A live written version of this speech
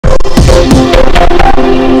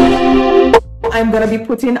I'm going to be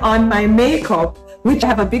putting on my makeup, which I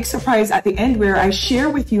have a big surprise at the end where I share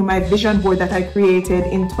with you my vision board that I created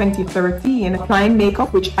in 2013, applying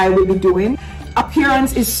makeup, which I will be doing.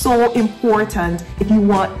 Appearance is so important if you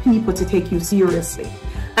want people to take you seriously.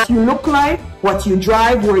 What you look like, what you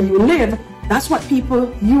drive, where you live, that's what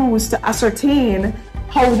people use to ascertain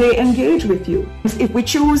how they engage with you. If we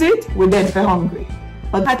choose it, we're dead for hungry.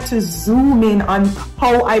 But I had to zoom in on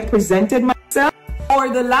how I presented myself. Or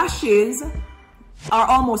the lashes are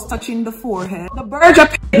almost touching the forehead. The verge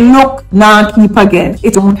of look now keep again.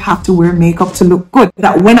 It don't have to wear makeup to look good.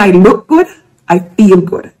 That when I look good, I feel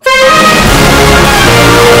good.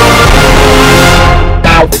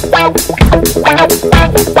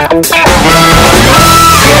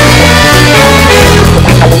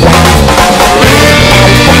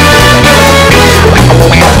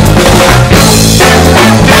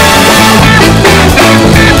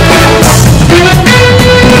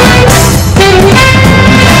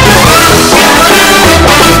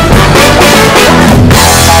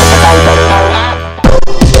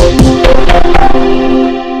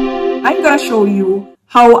 I'm going to show you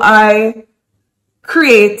how I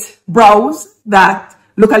create brows that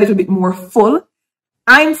look a little bit more full.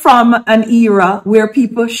 I'm from an era where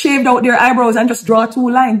people shaved out their eyebrows and just draw two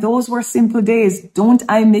lines. Those were simple days. Don't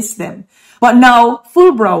I miss them? But now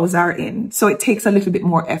full brows are in, so it takes a little bit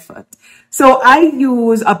more effort. So I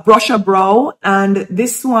use a brusher brow, and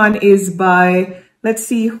this one is by, let's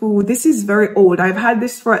see who, this is very old. I've had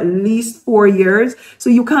this for at least 4 years, so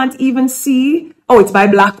you can't even see. Oh, it's by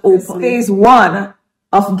Black Opal. Phase one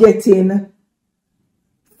of getting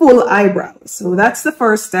full eyebrows. So that's the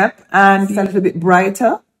first step, and it's a little bit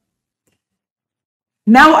brighter.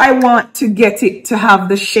 Now I want to get it to have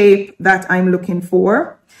the shape that I'm looking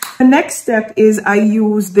for. The next step is I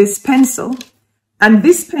use this pencil, and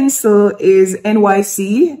this pencil is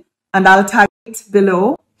NYC, and I'll tag it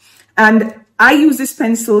below. And I use this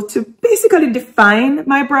pencil to basically define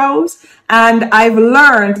my brows. And I've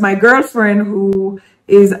learned, my girlfriend who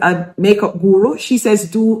is a makeup guru, she says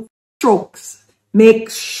do strokes,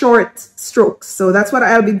 make short strokes. So that's what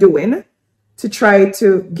I'll be doing to try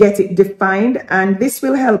to get it defined. And this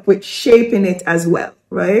will help with shaping it as well,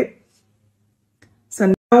 right?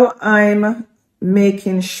 So now I'm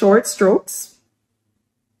making short strokes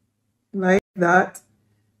like that.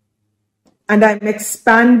 And I'm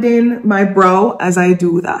expanding my brow as I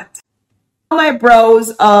do that. My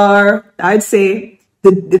brows are, I'd say,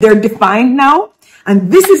 they're defined now.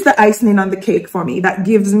 And this is the icing on the cake for me that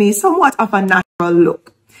gives me somewhat of a natural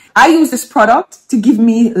look. I use this product to give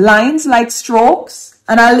me lines like strokes,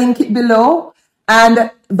 and I'll link it below.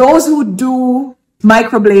 And those who do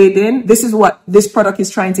microblading, this is what this product is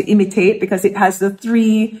trying to imitate because it has the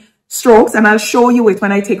 3 strokes, and I'll show you it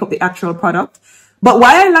when I take up the actual product. But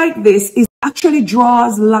why I like this is it actually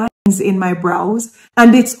draws lines in my brows,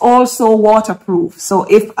 and it's also waterproof. So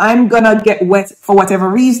if I'm gonna get wet for whatever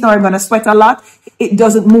reason, or I'm gonna sweat a lot, it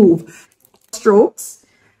doesn't move. Strokes,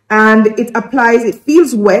 and it applies, it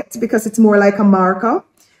feels wet because it's more like a marker.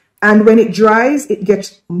 And when it dries, it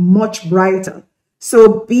gets much brighter.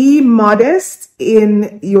 So be modest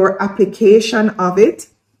in your application of it,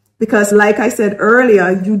 because like I said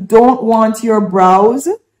earlier, you don't want your brows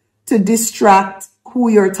to distract who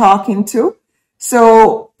you're talking to.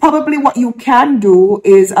 So probably what you can do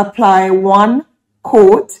is apply 1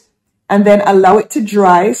 coat and then allow it to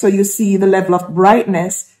dry so you see the level of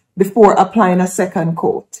brightness before applying a second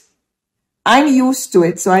coat. I'm used to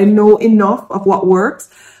it, so I know enough of what works,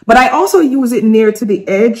 but I also use it near to the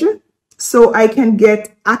edge so I can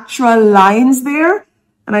get actual lines there.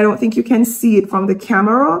 And I don't think you can see it from the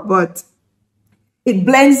camera, but it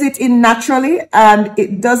blends it in naturally, and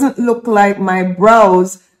it doesn't look like my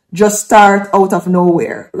brows just start out of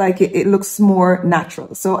nowhere. Like it looks more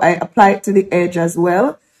natural. So I apply it to the edge as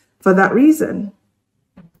well for that reason.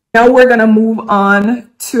 Now we're going to move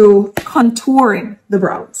on to contouring the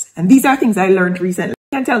brows. And these are things I learned recently.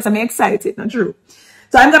 You can tell I'm excited, not true.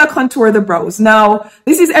 So I'm going to contour the brows. Now,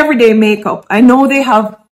 this is everyday makeup. I know they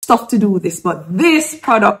have stuff to do with this, but this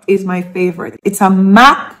product is my favorite. It's a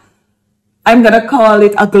MAC. I'm going to call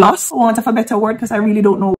it a gloss, for want of a better word, because I really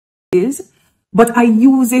don't know what it is. But I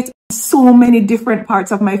use it on so many different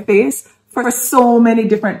parts of my face for so many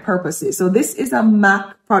different purposes. So this is a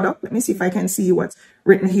MAC product. Let me see if I can see what's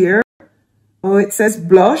written here. Oh, it says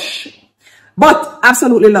blush, but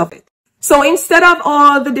absolutely love it. So instead of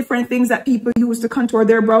all the different things that people use to contour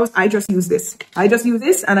their brows, I just use this. I just use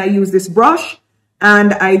this, and I use this brush,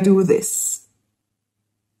 and I do this.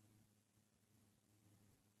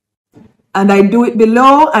 And I do it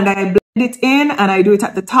below, and I blend it in, and I do it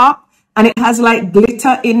at the top, and it has like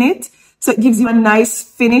glitter in it. So it gives you a nice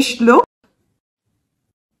finished look.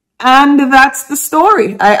 And that's the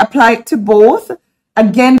story. I apply it to both.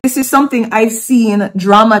 Again, this is something I've seen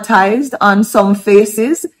dramatized on some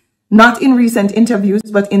faces, not in recent interviews,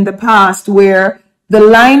 but in the past, where the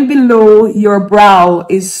line below your brow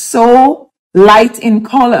is so light in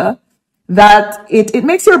color that it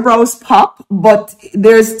makes your brows pop, but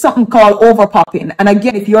there's something called over popping. And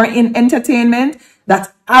again, if you're in entertainment, that's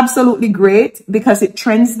absolutely great because it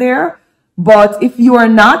trends there. But if you are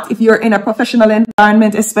not, if you're in a professional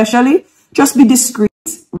environment especially, just be discreet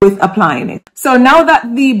with applying it. So now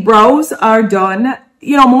that the brows are done,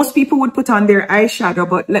 you know, most people would put on their eyeshadow,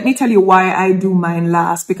 but let me tell you why I do mine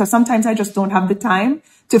last, because sometimes I just don't have the time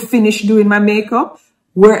to finish doing my makeup.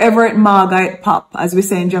 Wherever it maga, it pop, as we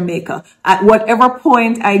say in Jamaica. At whatever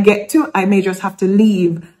point I get to, I may just have to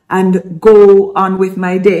leave and go on with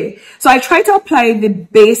my day. So I try to apply the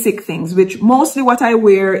basic things, which mostly what I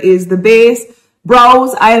wear is the base,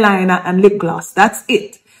 brows, eyeliner, and lip gloss. That's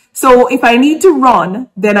it. So if I need to run,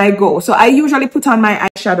 then I go. So I usually put on my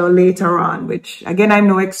eyeshadow later on, which again, I'm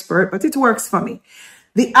no expert, but it works for me.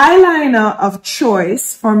 The eyeliner of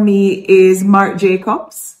choice for me is Marc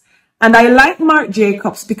Jacobs. And I like Marc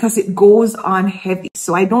Jacobs because it goes on heavy.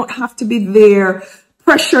 So I don't have to be there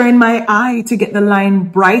pressuring my eye to get the line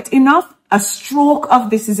bright enough. A stroke of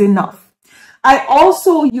this is enough. I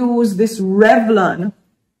also use this Revlon.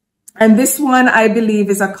 And this one, I believe,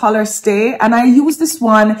 is a color stay. And I use this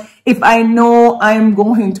one if I know I'm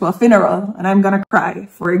going to a funeral and I'm going to cry,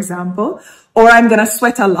 for example, or I'm going to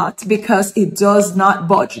sweat a lot because it does not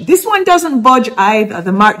budge. This one doesn't budge either.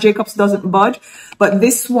 The Marc Jacobs doesn't budge, but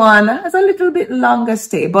this one has a little bit longer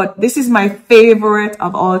stay. But this is my favorite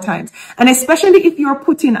of all times. And especially if you're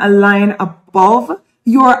putting a line above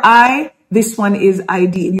your eye, this one is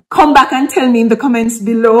ideal. Come back and tell me in the comments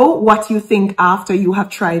below what you think after you have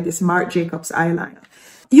tried this Marc Jacobs eyeliner.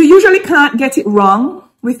 You usually can't get it wrong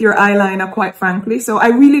with your eyeliner, quite frankly. So I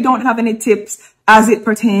really don't have any tips as it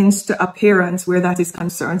pertains to appearance where that is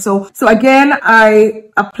concerned. So again, I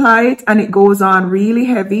apply it and it goes on really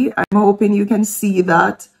heavy. I'm hoping you can see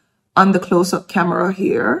that on the close-up camera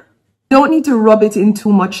here. Don't need to rub it in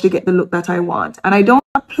too much to get the look that I want. And I don't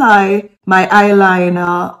apply my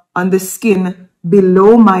eyeliner on the skin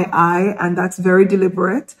below my eye, and that's very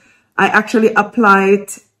deliberate. I actually apply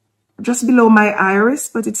it just below my iris,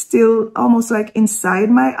 but it's still almost like inside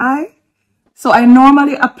my eye. So I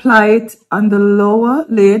normally apply it on the lower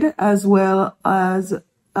lid as well as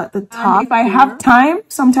at the top. And if I have time,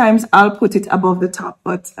 sometimes I'll put it above the top,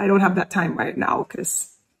 but I don't have that time right now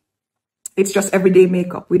because it's just everyday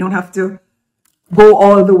makeup. We don't have to go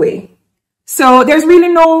all the way. So there's really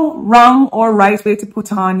no wrong or right way to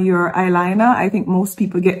put on your eyeliner. I think most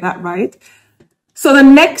people get that right. So the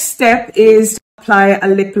next step is to apply a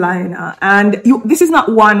lip liner. And this is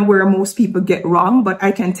not one where most people get wrong, but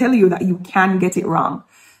I can tell you that you can get it wrong.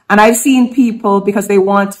 And I've seen people, because they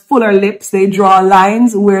want fuller lips, they draw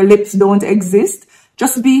lines where lips don't exist.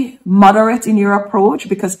 Just be moderate in your approach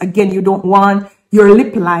because, again, you don't want your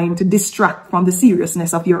lip line to distract from the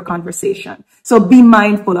seriousness of your conversation. So be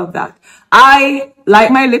mindful of that. I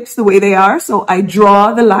like my lips the way they are, so I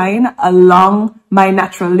draw the line along my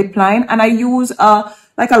natural lip line, and I use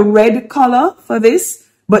like a red color for this,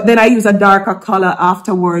 but then I use a darker color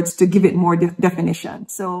afterwards to give it more definition.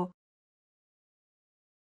 So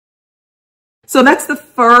that's the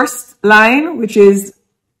first line, which is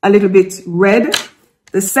a little bit red.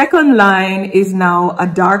 The second line is now a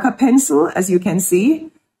darker pencil, as you can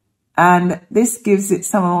see. And this gives it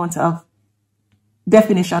some amount of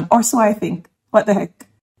definition, or so I think. What the heck?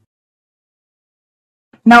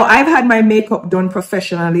 Now, I've had my makeup done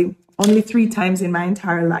professionally only 3 times in my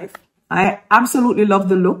entire life. I absolutely love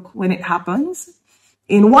the look when it happens.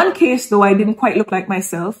 In one case, though, I didn't quite look like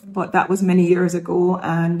myself, but that was many years ago,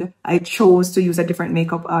 and I chose to use a different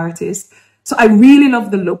makeup artist. So I really love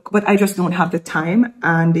the look, but I just don't have the time,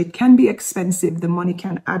 and it can be expensive. The money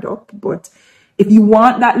can add up, but if you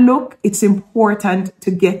want that look, it's important to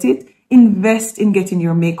get it. Invest in getting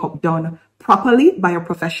your makeup done properly by a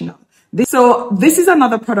professional. So this is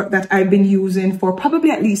another product that I've been using for probably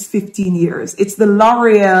at least 15 years. It's the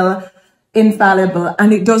L'Oreal Infallible,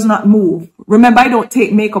 and it does not move. Remember, I don't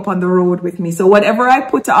take makeup on the road with me. So whatever I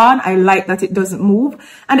put on, I like that it doesn't move.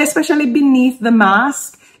 And especially beneath the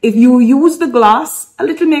mask, if you use the gloss, a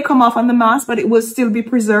little may come off on the mask, but it will still be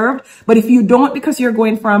preserved. But if you don't, because you're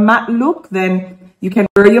going for a matte look, then you can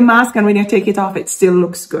wear your mask, and when you take it off, it still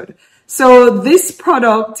looks good. So this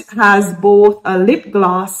product has both a lip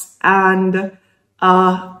gloss and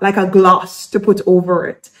like a gloss to put over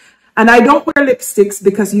it. And I don't wear lipsticks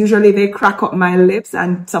because usually they crack up my lips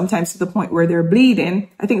and sometimes to the point where they're bleeding.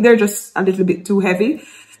 I think they're just a little bit too heavy.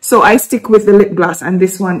 So I stick with the lip gloss, and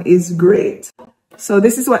this one is great. So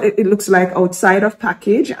this is what it looks like outside of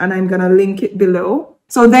package, and I'm going to link it below.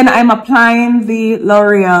 So then I'm applying the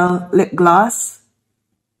L'Oreal lip gloss.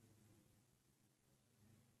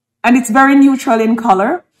 And it's very neutral in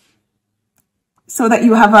color, so that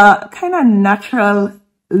you have a kind of natural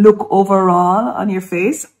look overall on your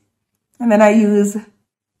face. And then I use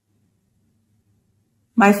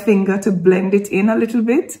my finger to blend it in a little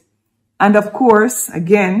bit. And of course,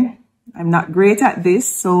 again, I'm not great at this,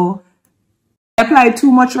 so I applied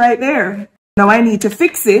too much right there. Now I need to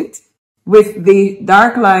fix it with the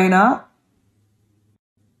dark liner.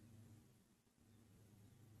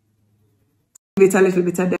 Give it a little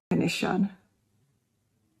bit of definition.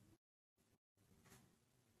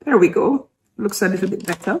 There we go. Looks a little bit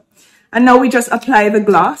better. And now we just apply the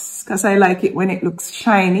gloss because I like it when it looks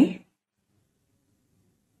shiny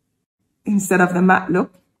instead of the matte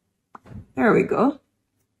look. There we go.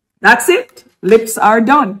 That's it. Lips are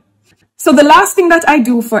done. So the last thing that I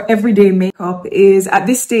do for everyday makeup is at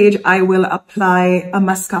this stage, I will apply a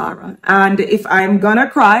mascara. And if I'm gonna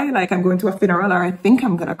cry, like I'm going to a funeral, or I think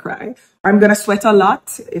I'm gonna cry, or I'm gonna sweat a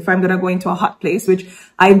lot, if I'm gonna go into a hot place, which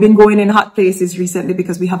I've been going in hot places recently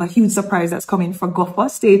because we have a huge surprise that's coming for Guffa.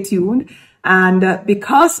 Stay tuned. And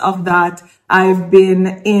because of that, I've been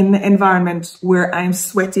in environments where I'm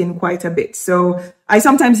sweating quite a bit. So I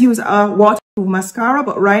sometimes use a waterproof mascara,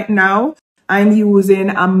 but right now I'm using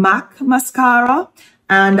a MAC mascara,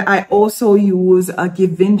 and I also use a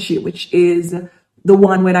Givenchy, which is the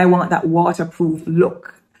one when I want that waterproof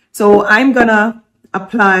look. So I'm gonna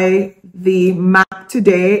apply the MAC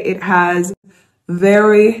today. It has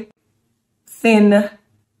very thin,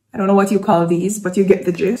 I don't know what you call these, but you get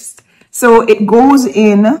the gist. So it goes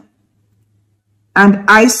in and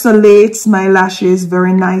isolates my lashes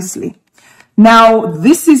very nicely. Now,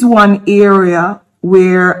 this is one area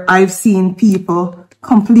where I've seen people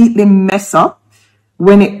completely mess up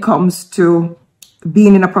when it comes to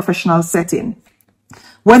being in a professional setting.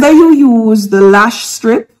 Whether you use the lash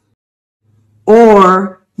strip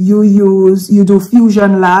or you do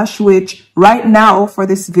fusion lash, which right now for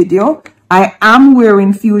this video, I am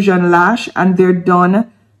wearing fusion lash and they're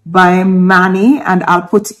done by Manny, and I'll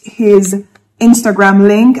put his Instagram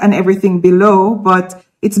link and everything below, but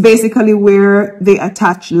it's basically where they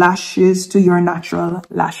attach lashes to your natural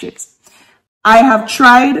lashes. I have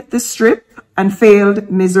tried the strip and failed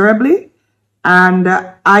miserably, and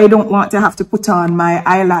I don't want to have to put on my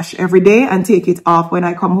eyelash every day and take it off when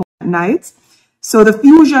I come home at night. So the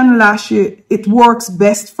fusion lash, it works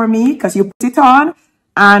best for me because you put it on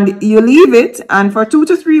and you leave it, and for 2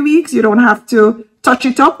 to 3 weeks, you don't have to touch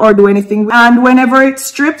it up or do anything. And whenever it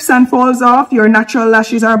strips and falls off, your natural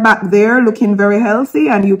lashes are back there looking very healthy,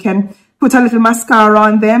 and you can put a little mascara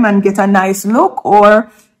on them and get a nice look,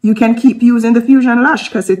 or you can keep using the fusion lash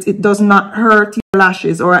because it does not hurt your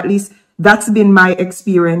lashes, or at least that's been my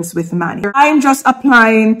experience with Manny. I'm just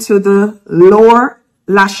applying to the lower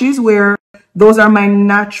lashes where those are my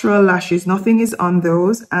natural lashes. Nothing is on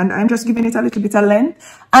those. And I'm just giving it a little bit of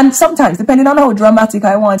length. And sometimes, depending on how dramatic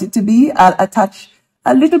I want it to be, I'll attach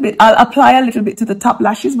a little bit. I'll apply a little bit to the top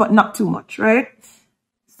lashes, but not too much, right?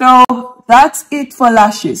 So that's it for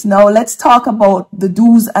lashes. Now let's talk about the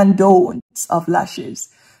do's and don'ts of lashes.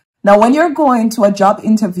 Now, when you're going to a job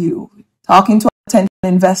interview, talking to a potential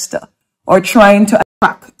investor, or trying to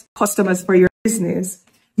attract customers for your business,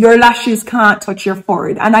 your lashes can't touch your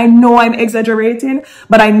forehead. And I know I'm exaggerating,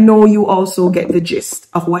 but I know you also get the gist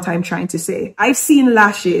of what I'm trying to say. I've seen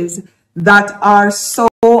lashes that are so,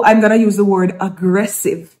 I'm going to use the word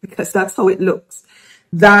aggressive because that's how it looks,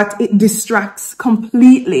 that it distracts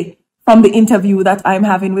completely from the interview that I'm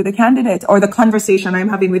having with the candidate or the conversation I'm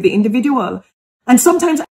having with the individual. And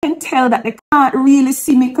sometimes I can tell that they can't really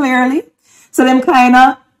see me clearly. So them kind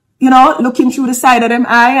of, looking through the side of them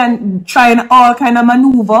eye and trying all kind of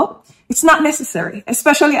maneuver. It's not necessary,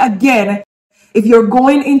 especially again, if you're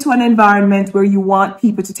going into an environment where you want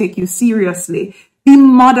people to take you seriously. Be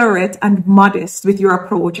moderate and modest with your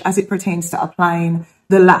approach as it pertains to applying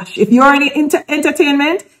the lash. If you're in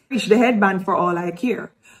entertainment, reach the headband for all I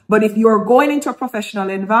care. But if you're going into a professional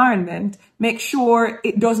environment, make sure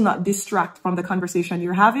it does not distract from the conversation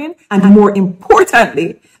you're having. And more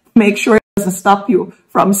importantly, make sure it doesn't stop you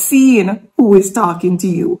from seeing who is talking to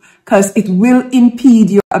you, because it will impede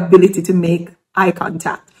your ability to make eye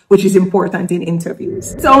contact, which is important in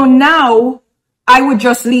interviews. So now I would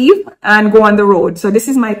just leave and go on the road. So this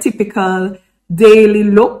is my typical daily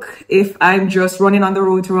look if I'm just running on the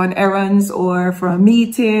road to run errands or for a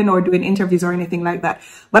meeting or doing interviews or anything like that.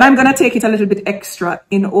 But I'm going to take it a little bit extra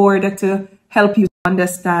in order to help you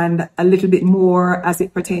understand a little bit more as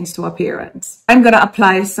it pertains to appearance. I'm going to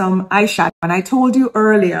apply some eyeshadow, and I told you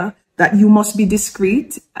earlier that you must be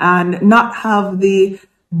discreet and not have the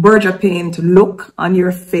burger paint look on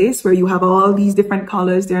your face where you have all these different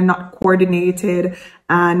colors. They're not coordinated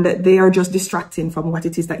and they are just distracting from what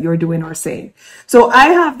it is that you're doing or saying. So I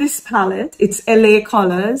have this palette. It's LA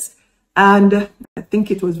Colors, and I think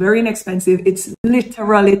it was very inexpensive. It's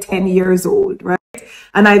literally 10 years old, right?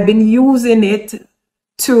 And I've been using it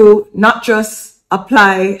to not just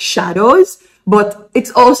apply shadows, but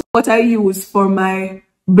it's also what I use for my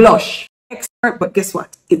blush. Expert, but guess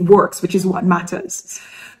what? It works, which is what matters.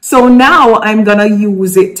 So now I'm gonna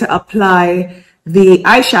use it to apply the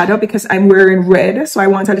eyeshadow because I'm wearing red, so I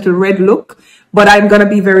want a little red look, but I'm gonna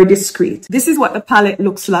be very discreet. This is what the palette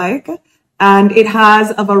looks like, and it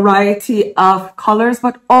has a variety of colors,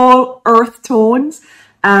 but all earth tones,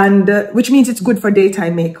 and which means it's good for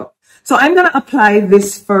daytime makeup. So I'm gonna apply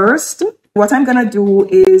this first. What I'm gonna do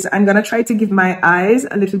is I'm gonna try to give my eyes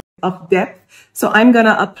a little bit of depth. So I'm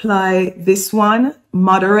gonna apply this one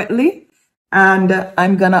moderately, and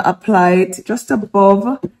I'm gonna apply it just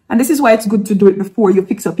above. And this is why it's good to do it before you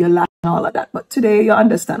fix up your lash and all of that. But today you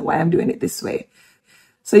understand why I'm doing it this way.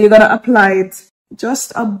 So you're gonna apply it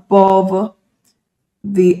just above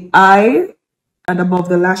the eye and above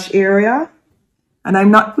the lash area. And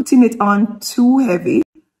I'm not putting it on too heavy,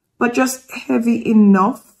 but just heavy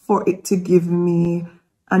enough for it to give me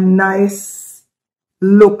a nice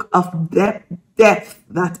look of depth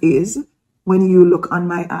that is when you look on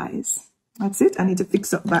my eyes. That's it. I need to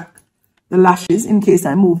fix up back the lashes in case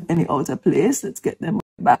I move any out of place. Let's get them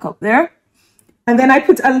back up there. And then I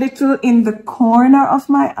put a little in the corner of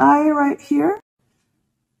my eye right here.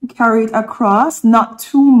 Carry it across, not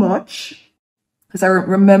too much, because I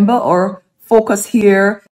remember or focus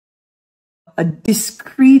here, a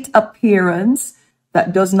discreet appearance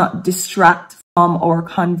that does not distract from our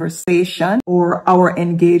conversation or our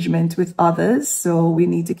engagement with others. So we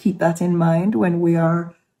need to keep that in mind when we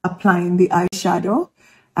are applying the eyeshadow.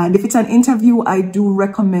 And if it's an interview, I do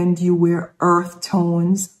recommend you wear earth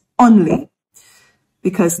tones only,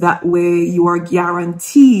 because that way you are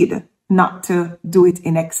guaranteed not to do it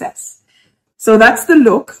in excess. So that's the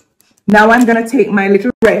look. Now I'm going to take my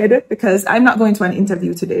little red, because I'm not going to an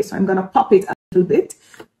interview today. So I'm going to pop it a little bit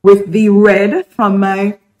with the red from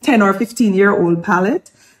my 10 or 15-year-old palette.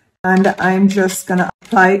 And I'm just going to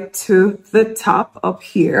apply it to the top up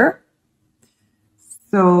here.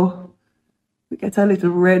 So we get a little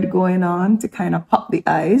red going on to kind of pop the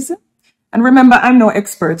eyes. And remember, I'm no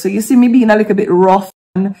expert. So you see me being a little bit rough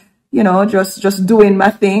and, you know, just doing my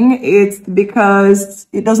thing. It's because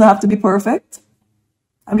it doesn't have to be perfect.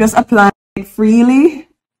 I'm just applying it freely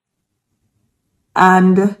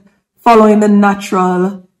and following the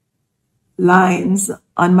natural lines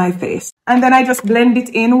on my face. And then I just blend it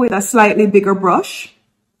in with a slightly bigger brush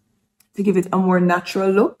to give it a more natural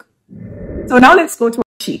look. So now let's go to our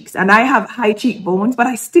cheeks. And I have high cheekbones, but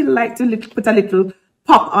I still like to put a little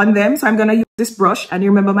pop on them. So I'm going to use this brush, and you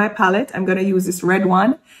remember my palette. I'm going to use this red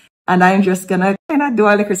one, and I'm just going to kind of do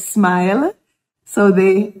a little smile so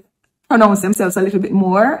they pronounce themselves a little bit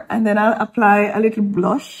more. And then I'll apply a little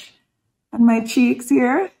blush on my cheeks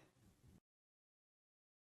here.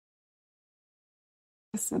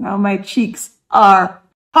 So now my cheeks are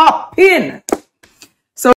popping.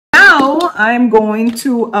 So now I'm going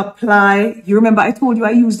to apply, you remember I told you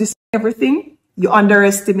I use this for everything. You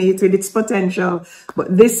underestimated its potential,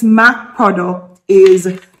 but this MAC product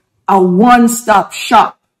is a one-stop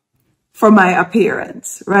shop for my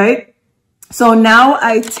appearance, right? So now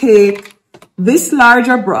I take this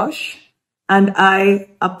larger brush and I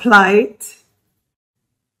apply it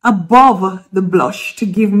above the blush to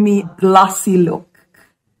give me a glossy look.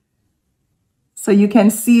 So you can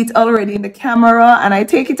see it already in the camera, and I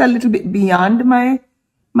take it a little bit beyond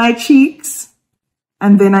my cheeks,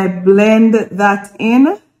 and then I blend that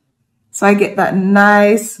in. So I get that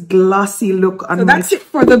nice glossy look on my cheeks. So that's it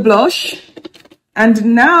for the blush.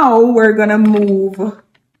 And now we're gonna move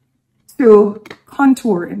to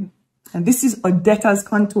contouring. And this is Odeta's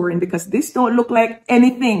contouring, because this don't look like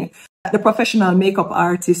anything that the professional makeup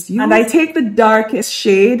artist use. And I take the darkest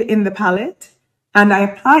shade in the palette and I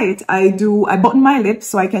apply it. I button my lips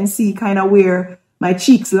so I can see kind of where my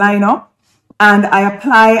cheeks line up. And I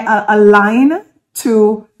apply a line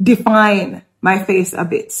to define my face a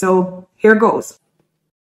bit. So here goes.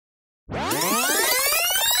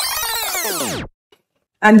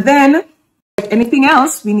 And then, like anything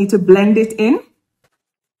else, we need to blend it in.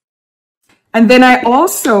 And then I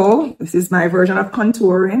also, this is my version of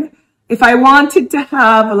contouring. If I wanted to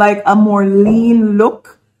have like a more lean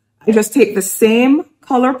look, I just take the same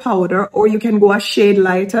color powder, or you can go a shade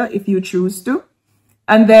lighter if you choose to.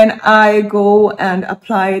 And then I go and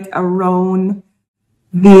apply it around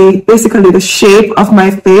basically the shape of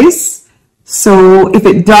my face. So if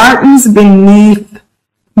it darkens beneath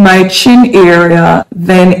my chin area,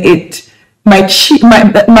 then my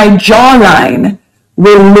jawline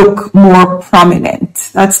will look more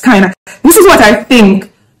prominent. This is what I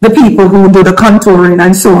think the people who do the contouring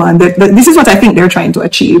and so on, this is what I think they're trying to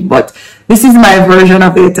achieve, but this is my version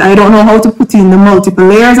of it. I don't know how to put in the multiple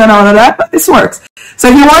layers and all of that, but this works. So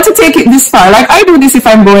if you want to take it this far, like I do this if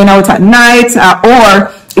I'm going out at night,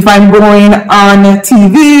 or if I'm going on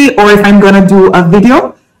TV, or if I'm going to do a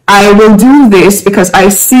video, I will do this because I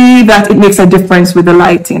see that it makes a difference with the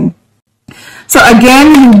lighting. So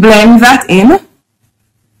again, you blend that in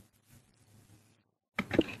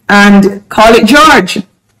and call it George.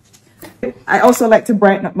 I also like to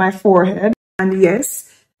brighten up my forehead. And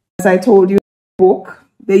yes, as I told you in the book,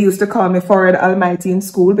 they used to call me Forehead Almighty in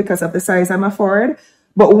school because of the size of my forehead.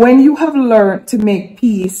 But when you have learned to make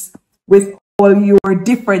peace with all your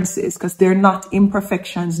differences, because they're not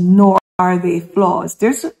imperfections, nor are they flaws.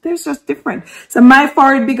 There's just different. So my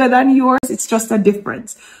forehead bigger than yours, it's just a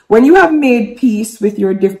difference. When you have made peace with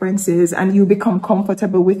your differences and you become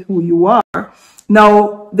comfortable with who you are,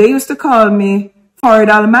 now they used to call me Forehead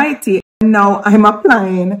Almighty, and now I'm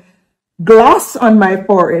applying gloss on my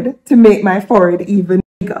forehead to make my forehead even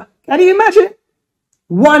bigger. Can you imagine?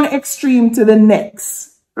 One extreme to the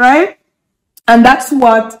next, right? And that's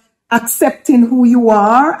what accepting who you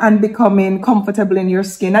are and becoming comfortable in your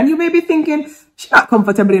skin. And you may be thinking, she's not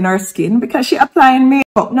comfortable in her skin because she's applying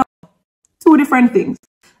makeup. No, two different things.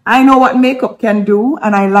 I know what makeup can do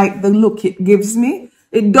and I like the look it gives me.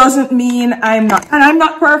 It doesn't mean I'm not, and I'm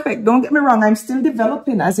not perfect. Don't get me wrong. I'm still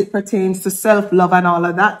developing as it pertains to self-love and all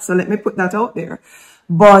of that. So let me put that out there.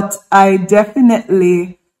 But I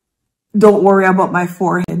definitely don't worry about my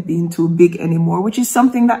forehead being too big anymore, which is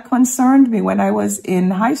something that concerned me when I was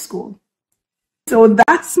in high school. So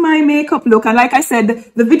that's my makeup look. And like I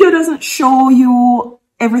said, the video doesn't show you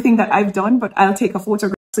everything that I've done, but I'll take a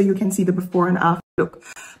photograph so you can see the before and after look.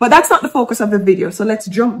 But that's not the focus of the video. So let's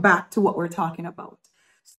jump back to what we're talking about.